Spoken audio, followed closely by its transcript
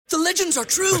The legends are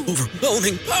true.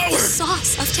 Overwhelming power.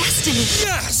 Sauce of destiny.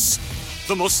 Yes!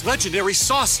 The most legendary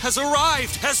sauce has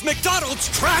arrived as McDonald's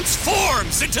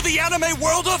transforms into the anime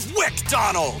world of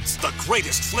WickDonald's. The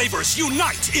greatest flavors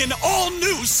unite in all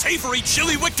new savory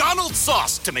chili McDonald's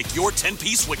sauce to make your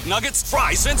 10-piece Wick Nuggets,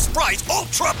 fries, and Sprite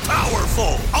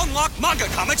ultra-powerful. Unlock manga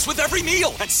comics with every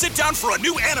meal and sit down for a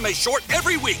new anime short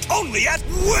every week only at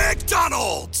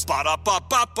WickDonald's.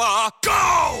 Ba-da-ba-ba-ba,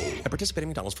 go! At participating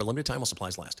McDonald's for a limited time while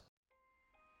supplies last.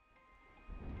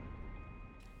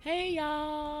 Hey,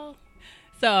 y'all.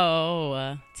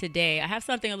 So, today I have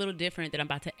something a little different that I'm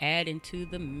about to add into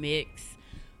the mix.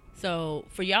 So,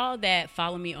 for y'all that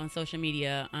follow me on social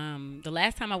media, the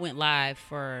last time I went live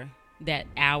for that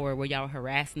hour where y'all were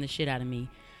harassing the shit out of me,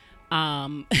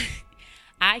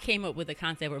 I came up with a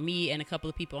concept where me and a couple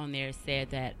of people on there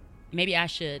said that maybe I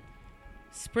should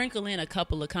sprinkle in a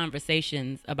couple of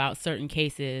conversations about certain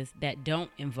cases that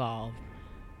don't involve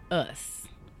us.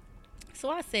 So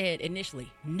I said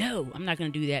initially, no, I'm not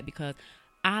going to do that because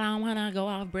I don't want to go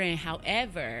off brand.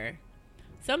 However,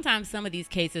 sometimes some of these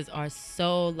cases are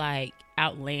so like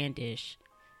outlandish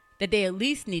that they at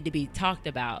least need to be talked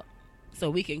about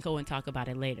so we can go and talk about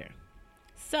it later.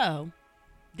 So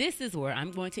this is where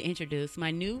I'm going to introduce my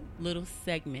new little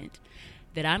segment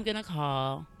that I'm going to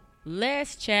call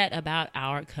Let's Chat About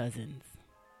Our Cousins.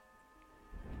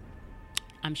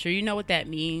 I'm sure you know what that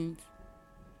means.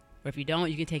 Or if you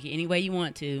don't, you can take it any way you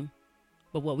want to.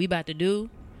 But what we about to do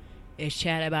is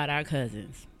chat about our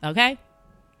cousins. Okay?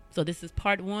 So this is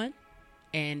part 1.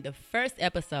 And the first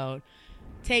episode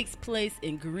takes place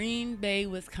in Green Bay,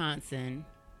 Wisconsin.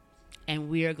 And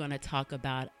we are going to talk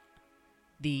about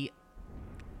the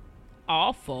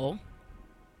awful,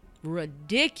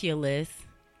 ridiculous,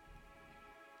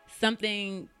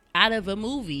 something out of a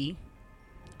movie,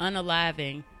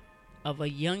 unaliving of a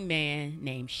young man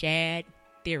named Shad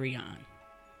Thyrion.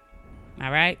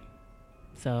 All right?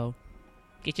 So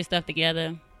get your stuff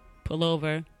together, pull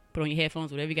over, put on your headphones,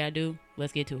 whatever you got to do.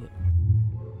 Let's get to it.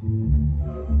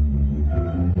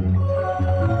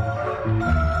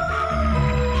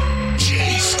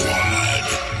 J-Squad.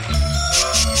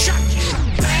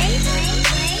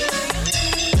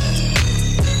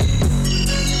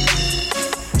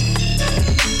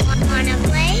 Wanna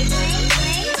play?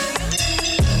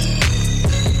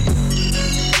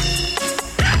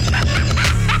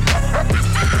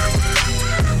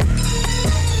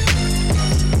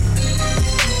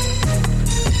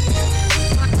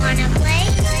 Wanna play?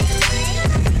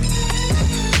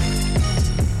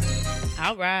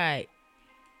 All right.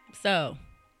 So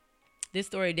this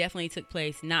story definitely took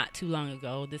place not too long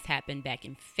ago. This happened back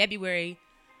in February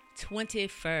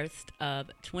 21st of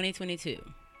 2022.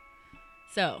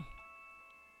 So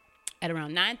at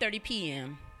around 9:30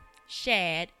 p.m.,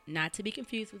 Shad, not to be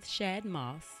confused with Shad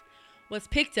Moss, was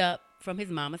picked up from his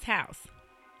mama's house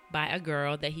by a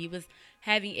girl that he was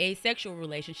having a sexual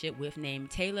relationship with named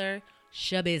Taylor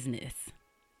Shabusiness.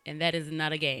 And that is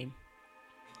not a game.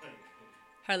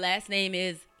 Her last name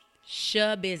is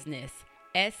Shabusiness.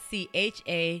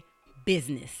 S-C-H-A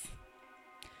business.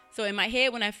 So in my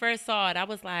head, when I first saw it, I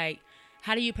was like,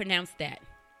 how do you pronounce that?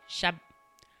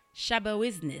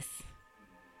 Shabusiness.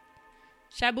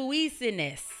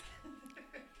 Shabuisiness.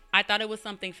 I thought it was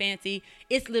something fancy.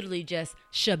 It's literally just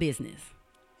Shabusiness.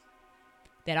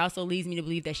 That also leads me to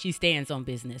believe that she stands on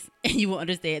business. And you will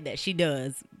understand that she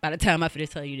does by the time I finish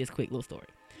telling you this quick little story.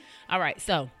 All right,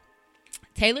 so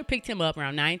Taylor picked him up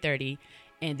around 9:30,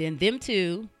 and then them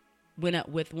two went up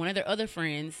with one of their other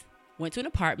friends, went to an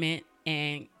apartment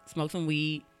and smoked some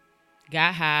weed,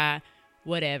 got high,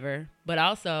 whatever. But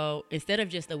also, instead of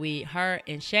just the weed, her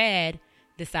and Shad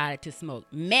decided to smoke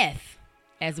meth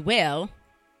as well,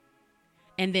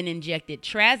 and then injected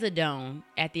trazodone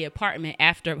at the apartment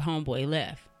after homeboy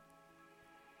left.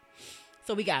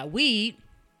 So we got weed,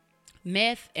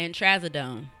 meth, and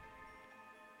trazodone.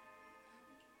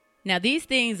 Now these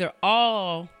things are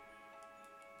all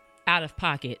out of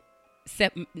pocket,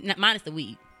 except minus the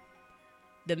weed.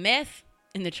 The meth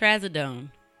and the trazodone,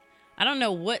 I don't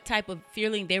know what type of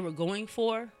feeling they were going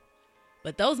for,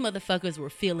 but those motherfuckers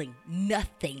were feeling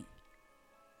nothing.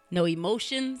 No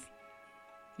emotions,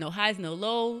 no highs, no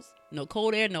lows, no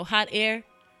cold air, no hot air.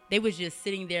 They was just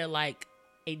sitting there like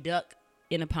a duck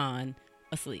in a pond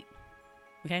asleep.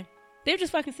 Okay? They were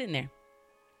just fucking sitting there.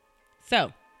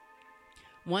 So,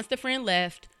 once the friend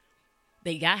left,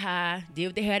 they got high, did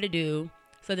what they had to do.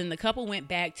 So then the couple went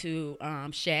back to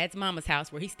Shad's mama's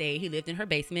house where he stayed. He lived in her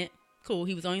basement. Cool.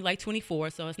 He was only like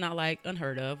 24, so it's not like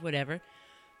unheard of, whatever.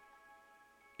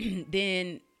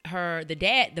 Then the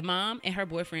dad, the mom and her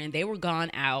boyfriend, they were gone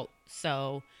out.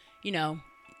 So,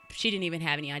 she didn't even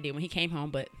have any idea when he came home,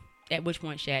 but at which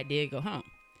point Shad did go home.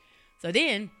 So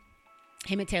then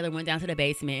him and Taylor went down to the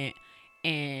basement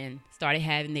and started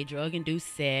having their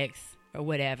drug-induced sex or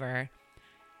whatever.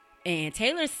 And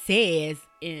Taylor says,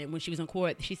 when she was in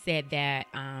court, she said that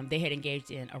they had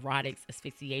engaged in erotic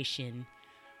asphyxiation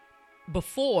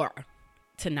before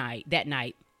that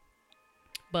night.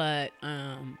 But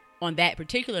on that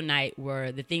particular night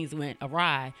where the things went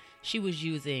awry, she was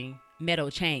using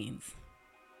metal chains.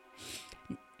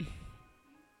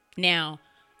 Now,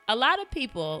 a lot of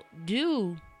people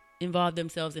do involve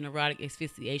themselves in erotic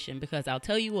asphyxiation because I'll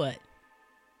tell you what,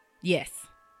 yes.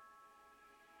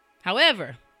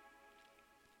 However,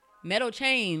 metal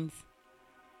chains,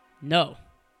 no.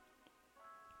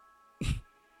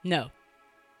 No.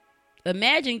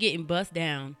 Imagine getting bust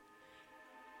down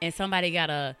and somebody got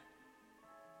a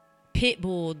pit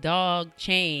bull dog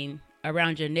chain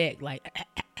around your neck, like,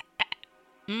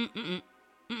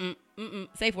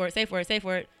 safe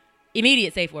word.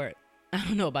 Immediate safe word. I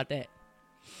don't know about that.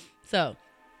 So,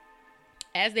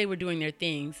 as they were doing their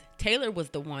things, Taylor was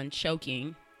the one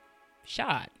choking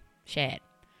Shad.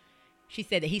 She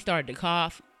said that he started to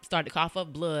cough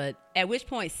up blood, at which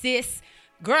point, sis,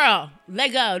 girl,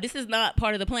 let go. This is not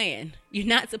part of the plan. You're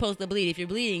not supposed to bleed. If you're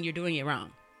bleeding, you're doing it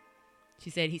wrong. She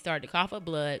said he started to cough up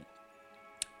blood,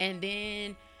 and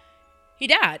then he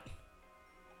died.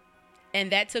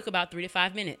 And that took about 3 to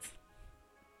 5 minutes.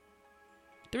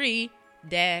 3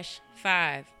 to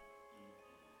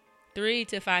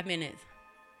 5 minutes.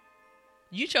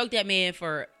 You choked that man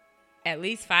for at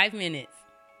least 5 minutes.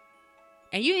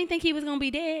 And you didn't think he was going to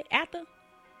be dead after?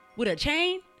 With a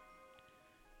chain?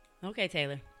 Okay,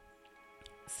 Taylor.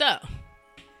 So,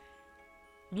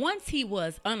 once he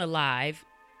was unalive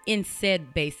in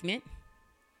said basement,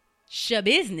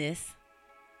 Shabusiness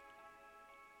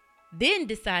then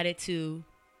decided to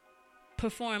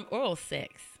perform oral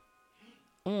sex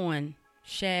on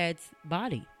Shad's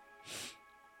body.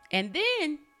 And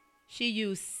then she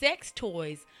used sex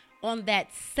toys on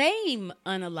that same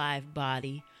unalive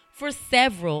body for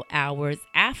several hours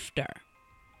after.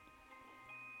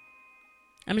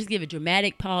 I'm just giving a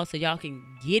dramatic pause so y'all can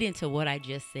get into what I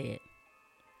just said.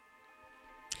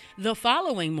 The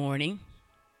following morning,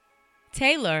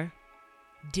 Taylor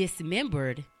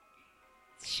dismembered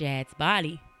Shad's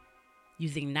body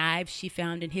using knives she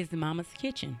found in his mama's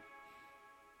kitchen.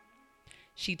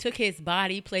 She took his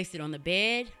body, placed it on the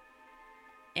bed,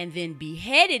 and then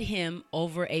beheaded him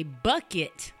over a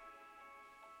bucket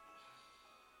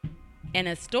and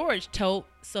a storage tote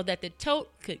so that the tote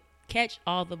could catch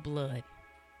all the blood.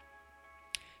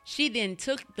 She then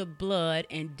took the blood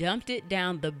and dumped it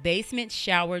down the basement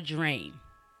shower drain.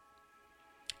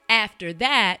 After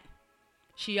that,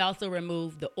 she also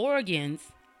removed the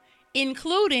organs,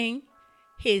 including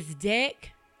his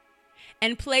dick,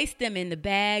 and placed them in the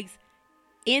bags,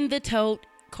 in the tote,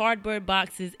 cardboard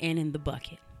boxes, and in the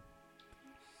bucket.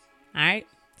 All right?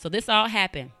 So this all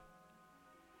happened.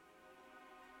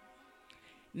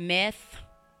 Meth,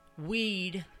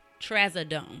 weed,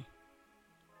 trazodone,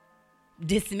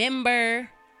 dismember,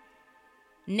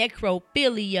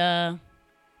 necrophilia,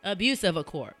 abuse of a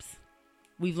corpse.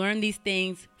 We've learned these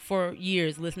things for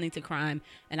years listening to crime,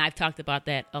 and I've talked about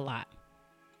that a lot.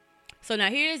 So now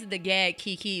here's the gag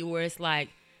kiki where it's like,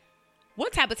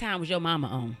 what type of time was your mama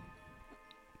on?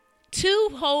 2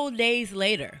 whole days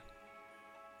later,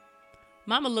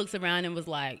 mama looks around and was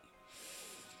like,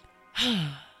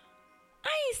 I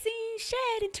ain't seen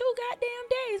Shad in 2 goddamn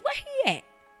days. Where he at?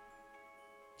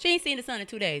 She ain't seen the son in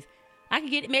 2 days. I can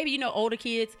get it. Maybe, older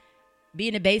kids be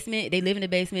in the basement. They live in the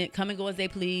basement, come and go as they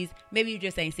please. Maybe you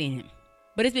just ain't seen him.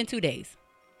 But it's been 2 days,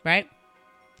 right?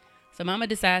 So mama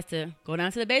decides to go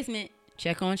down to the basement,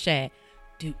 check on Shad.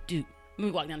 Let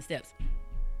me walk down the steps.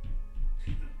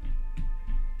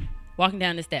 Walking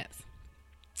down the steps.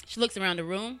 She looks around the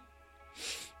room.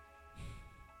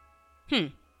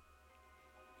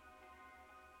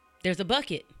 There's a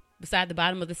bucket beside the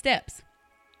bottom of the steps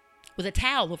with a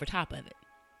towel over top of it,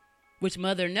 which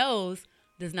mother knows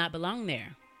does not belong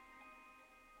there.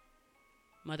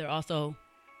 Mother also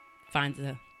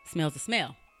smells the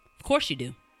smell. Of course you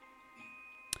do.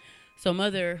 So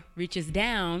mother reaches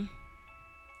down,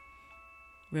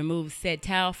 removes said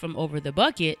towel from over the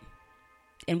bucket,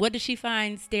 and what does she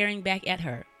find staring back at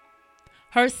her?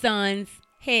 Her son's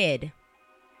head.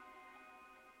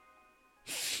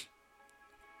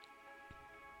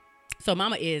 So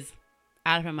mama is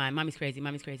out of her mind. Mommy's crazy.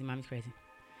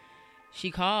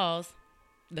 She calls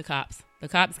the cops. The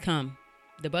cops come.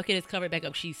 The bucket is covered back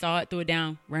up. She saw it, threw it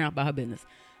down, ran out about her business.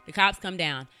 The cops come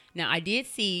down. Now, I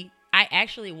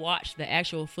actually watched the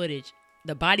actual footage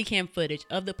the body cam footage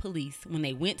of the police when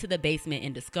they went to the basement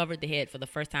and discovered the head for the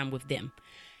first time with them.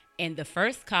 And the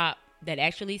first cop that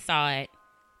actually saw it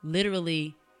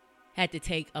literally had to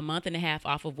take a month and a half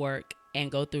off of work and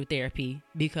go through therapy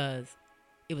because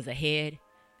it was a head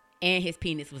and his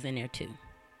penis was in there too,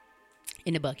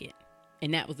 in the bucket.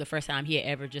 And that was the first time he had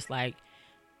ever just like,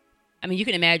 I mean, you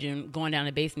can imagine going down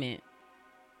the basement.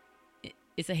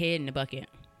 It's a head in the bucket.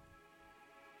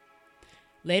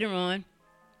 Later on,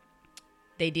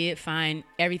 they did find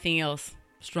everything else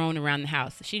strewn around the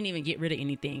house. She didn't even get rid of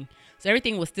anything. So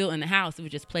everything was still in the house. It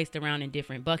was just placed around in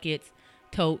different buckets,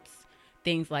 totes,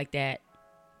 things like that.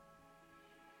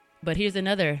 But here's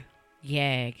another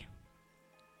gag.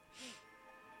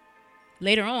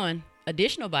 Later on,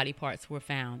 additional body parts were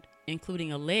found,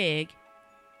 including a leg.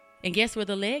 And guess where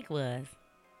the leg was?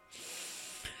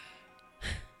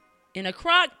 In a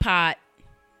crock pot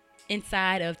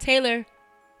inside of Taylor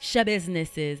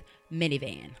Shabusiness's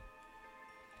minivan.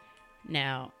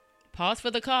 Now, pause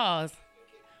for the cause.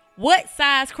 What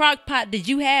size crock pot did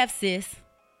you have, sis?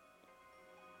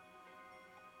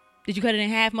 Did you cut it in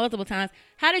half multiple times?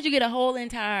 How did you get a whole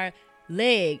entire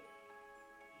leg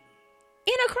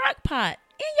in a crock pot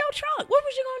in your trunk? What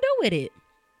was you going to do with it?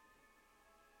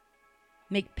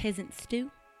 Make peasant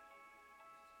stew?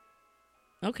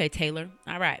 Okay, Taylor.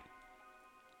 All right.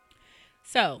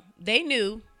 So they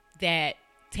knew that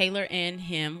Taylor and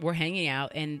him were hanging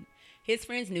out, and his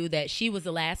friends knew that she was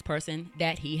the last person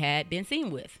that he had been seen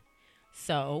with.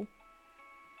 So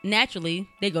naturally,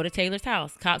 they go to Taylor's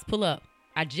house. Cops pull up.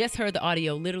 I just heard the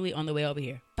audio literally on the way over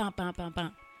here. Bum, bum, bum,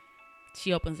 bum.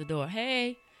 She opens the door.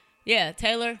 Hey. Yeah,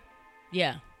 Taylor.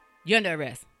 Yeah. You're under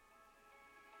arrest.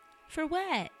 For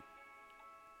what?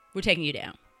 We're taking you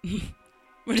down.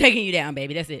 We're taking you down,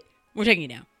 baby. That's it. We're taking you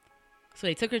down. So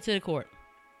they took her to the court.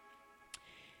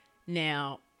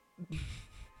 Now,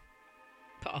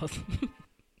 pause.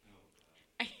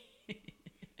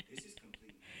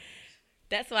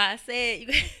 That's why I said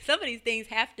some of these things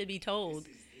have to be told.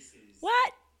 This is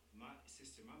what? My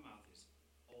sister, my mouth is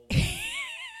open.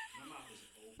 My mouth is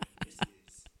open. This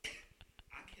is,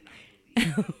 I cannot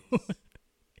believe this.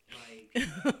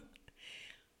 Like,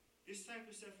 this type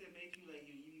of stuff that make you like,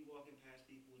 you be walking past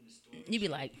people in the store. You be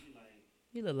like,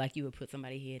 you look like you would put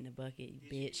somebody's head in a bucket, you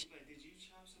bitch. Did you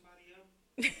chop somebody up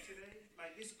today?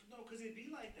 Like, it's, no, because it be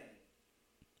like that.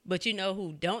 But you know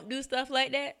who don't do stuff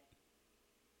like that?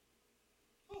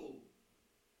 Who?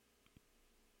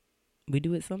 We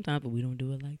do it sometimes, but we don't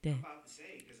do it like that. I'm about to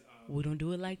say, because we don't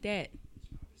do it like that.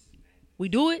 We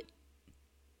do it,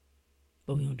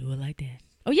 but we don't do it like that.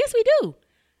 Oh, yes, we do.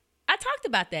 I talked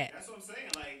about that. That's what I'm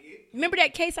saying. Like, remember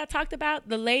that case I talked about?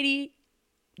 The lady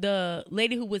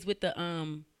who was with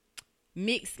the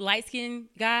mixed light-skinned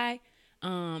guy,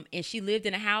 and she lived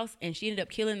in a house, and she ended up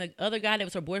killing the other guy that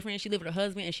was her boyfriend. She lived with her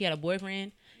husband, and she had a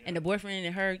boyfriend, and the boyfriend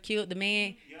and her killed the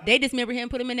man. Yeah. They dismembered him,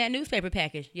 put him in that newspaper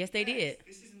package. Yes, they did.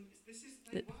 This is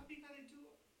like, why we gotta do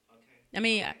it? Okay. I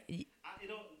mean,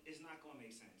 it's not gonna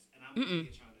make sense, and I'm really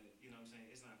trying to, you know what I'm saying?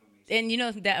 It's not gonna make sense. And you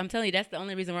know that I'm telling you, that's the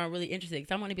only reason why I'm really interested.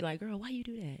 Because I want to be like, girl, why you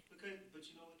do that? But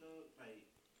you know what though, like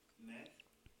meth,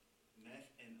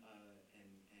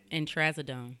 and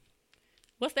trazodone.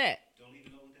 What's that? Don't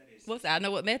even know what that is. What's that? I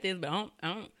know what meth is, but I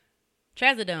don't.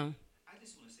 Trazodone. I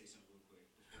just want to say something real quick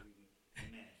before we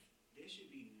even meth. There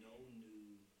should be no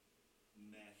new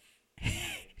meth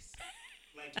addicts.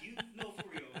 Like, you know, for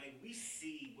real. Like, we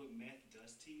see what meth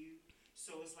does to you.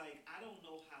 So it's like, I don't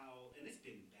know how, and it's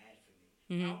been bad for me.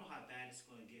 I don't know how bad it's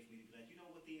going to get for me to be like, you know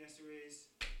what the answer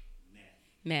is?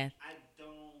 Meth.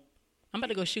 I'm about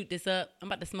to go shoot this up. I'm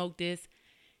about to smoke this.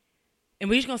 And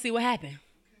we're just going to see what happens.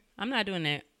 Okay. I'm not doing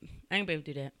that. I ain't able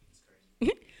to do that. That's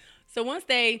crazy. So once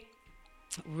they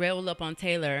rolled up on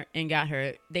Taylor and got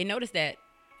her, they noticed that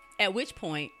at which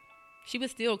point she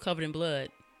was still covered in blood.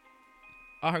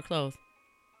 All her clothes.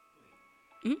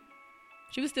 Mm-hmm.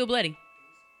 She was still bloody.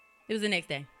 It was the next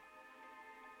day.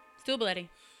 Still bloody.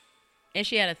 And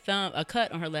she had a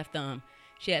cut on her left thumb.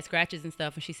 She had scratches and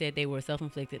stuff, and she said they were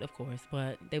self-inflicted, of course.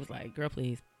 But they was like, girl,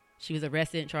 please. She was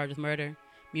arrested and charged with murder,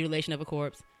 mutilation of a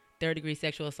corpse, third-degree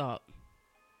sexual assault.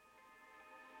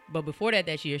 But before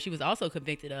that year, she was also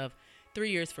convicted of 3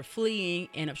 years for fleeing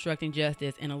and obstructing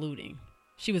justice and eluding.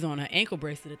 She was on an ankle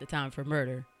bracelet at the time for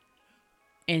murder.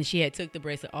 And she had took the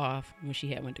bracelet off when she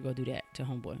had went to go do that to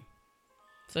homeboy.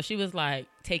 So she was like,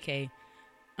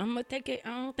 I'm going to take it. I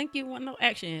don't think you want no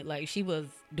action. Like, she was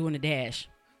doing the dash.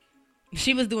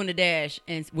 She was doing the dash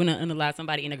and went to unalive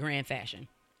somebody in a grand fashion.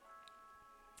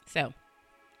 So,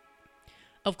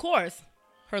 of course,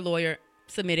 her lawyer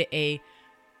submitted a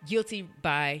guilty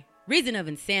by reason of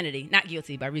insanity, not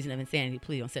guilty, by reason of insanity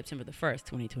plea on September the 1st,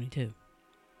 2022.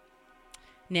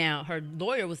 Now, her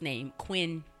lawyer was named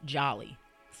Quinn Jolly.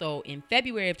 So in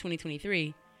February of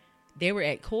 2023, they were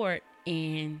at court,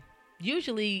 and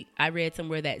usually I read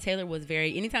somewhere that Taylor was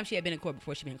anytime she had been in court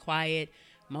before, she'd been quiet,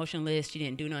 motionless, she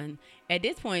didn't do nothing. At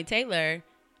this point, Taylor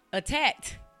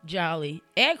attacked Jolly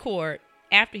at court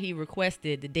after he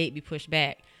requested the date be pushed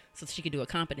back so she could do a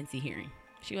competency hearing.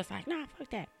 She was like, nah, fuck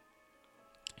that.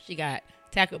 She got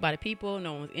tackled by the people.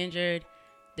 No one was injured.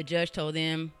 The judge told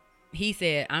them, he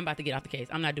said, I'm about to get off the case.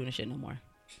 I'm not doing this shit no more.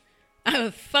 I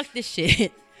was fuck this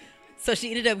shit. So she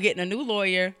ended up getting a new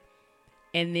lawyer.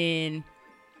 And then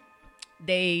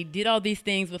they did all these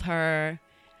things with her.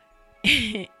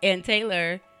 And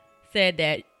Taylor said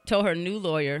that, told her new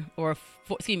lawyer,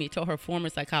 told her former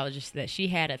psychologist that she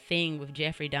had a thing with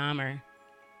Jeffrey Dahmer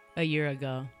a year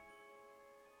ago.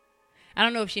 I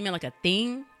don't know if she meant like a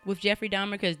thing with Jeffrey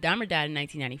Dahmer, because Dahmer died in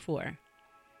 1994.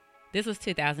 This was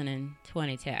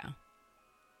 2022.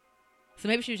 So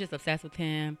maybe she was just obsessed with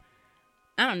him.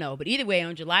 I don't know. But either way,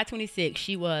 on July 26th,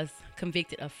 she was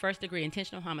convicted of first-degree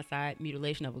intentional homicide,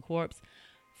 mutilation of a corpse,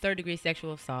 third-degree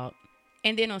sexual assault.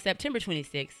 And then on September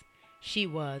 26th, she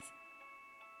was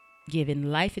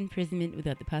given life imprisonment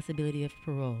without the possibility of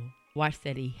parole. Watch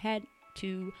said he had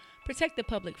to protect the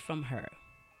public from her.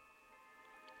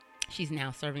 She's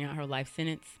now serving out her life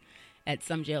sentence at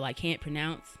some jail I can't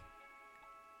pronounce.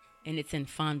 And it's in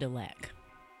Fond du Lac,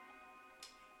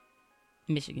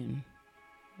 Michigan,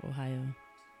 Ohio,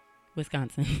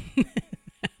 Wisconsin.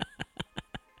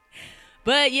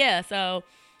 But yeah, so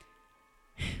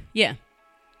yeah.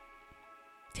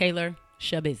 Taylor,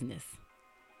 show business.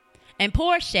 And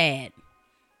poor Shad.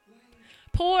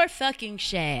 Poor fucking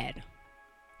Shad.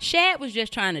 Shad was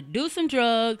just trying to do some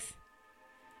drugs,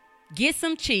 get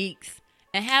some cheeks,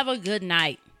 and have a good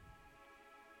night.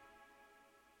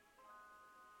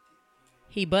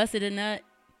 He busted a nut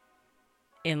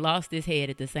and lost his head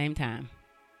at the same time.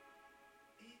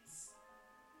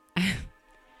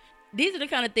 These are the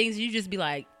kind of things you just be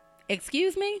like,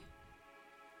 excuse me?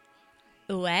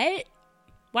 What?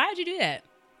 Why'd you do that?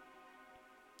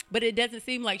 But it doesn't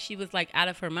seem like she was like out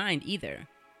of her mind either.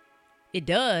 It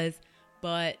does,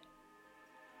 but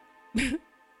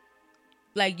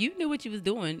like you knew what you was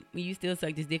doing when you still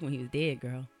sucked his dick when he was dead,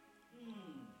 girl.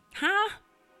 Huh?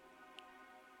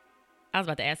 I was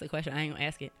about to ask a question. I ain't gonna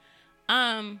ask it.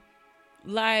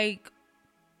 Like,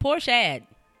 poor Shad.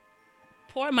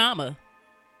 Poor mama.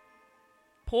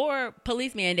 Poor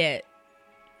policeman that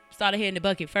started hitting the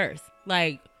bucket first.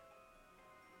 Like,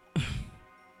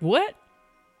 what?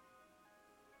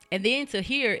 And then to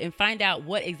hear and find out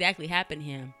what exactly happened to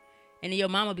him. And then your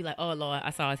mama be like, oh, Lord, I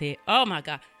saw his head. Oh, my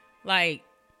God. Like,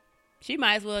 she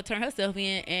might as well turn herself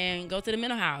in and go to the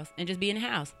mental house and just be in the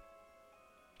house.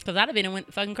 Because I'd have been and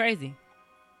went fucking crazy.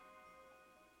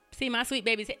 See my sweet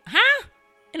baby's head. Huh?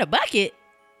 In a bucket?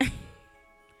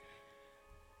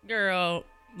 Girl,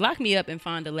 lock me up in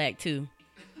Fond du Lac, too.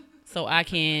 So I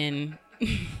can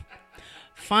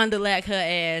Fond du Lac her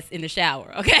ass in the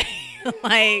shower, okay?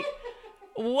 Like,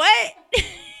 what?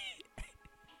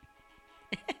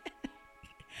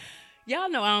 Y'all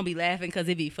know I don't be laughing because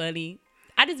it be funny.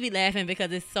 I just be laughing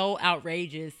because it's so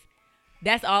outrageous.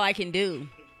 That's all I can do.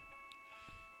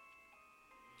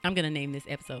 I'm going to name this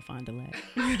episode Fond du Lac.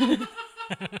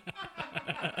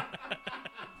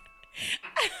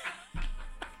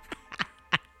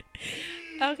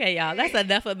 Okay, y'all. That's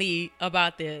enough of me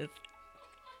about this.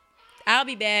 I'll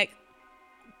be back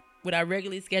with our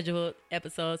regularly scheduled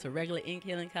episodes for regular In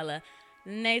Killing Color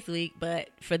next week. But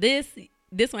for this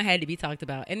one had to be talked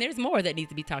about. And there's more that needs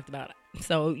to be talked about.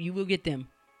 So you will get them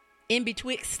in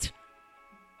betwixt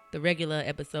the regular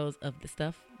episodes of the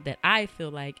stuff that I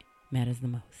feel like matters the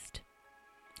most.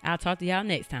 I'll talk to y'all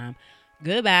next time.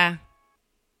 Goodbye.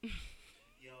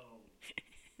 Yo,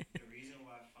 the reason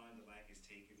why Fond du Lac is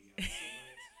taking me out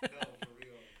so much, no, for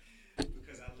real,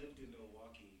 because I lived in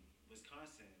Milwaukee,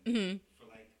 Wisconsin,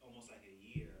 for like almost like a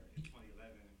year in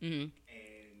 2011, and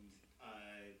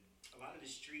a lot of the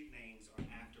street names are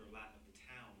after a lot of the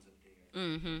towns up there.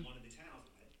 One of the towns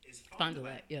is Fond du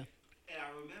Lac. Yeah. And I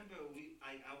remember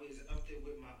I was up there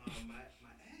with my my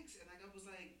ex, and like I was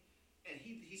like, and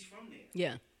he's from there.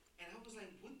 Yeah. And I was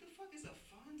like, what the fuck is a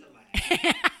Fond du Lac?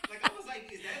 Like, I was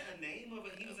like, is that a name of a?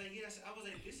 He was like, yes. I was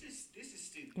like, this is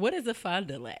stupid. What is a Fond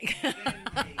du Lac? And then,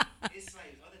 like, it's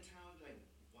like other towns like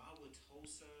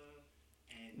Wauwatosa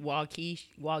and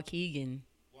Waukegan,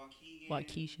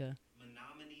 Waukesha,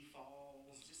 Menominee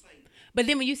Falls, just like. But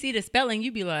then when you see the spelling,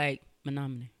 you be like,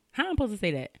 Menominee. How am I supposed to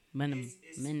say that?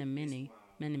 Menominee.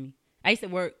 I used to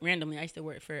work randomly. I used to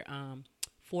work for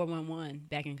 411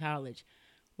 back in college,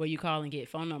 where you call and get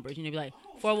phone numbers. You know, be like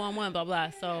 411, blah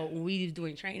blah. So when we was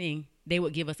doing training, they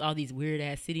would give us all these weird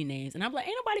ass city names, and I'm like,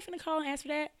 ain't nobody finna call and ask for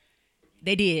that.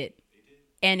 They did,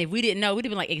 and if we didn't know, we'd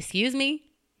have been like, excuse me,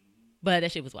 but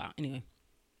that shit was wild. Anyway,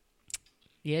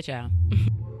 yeah, child.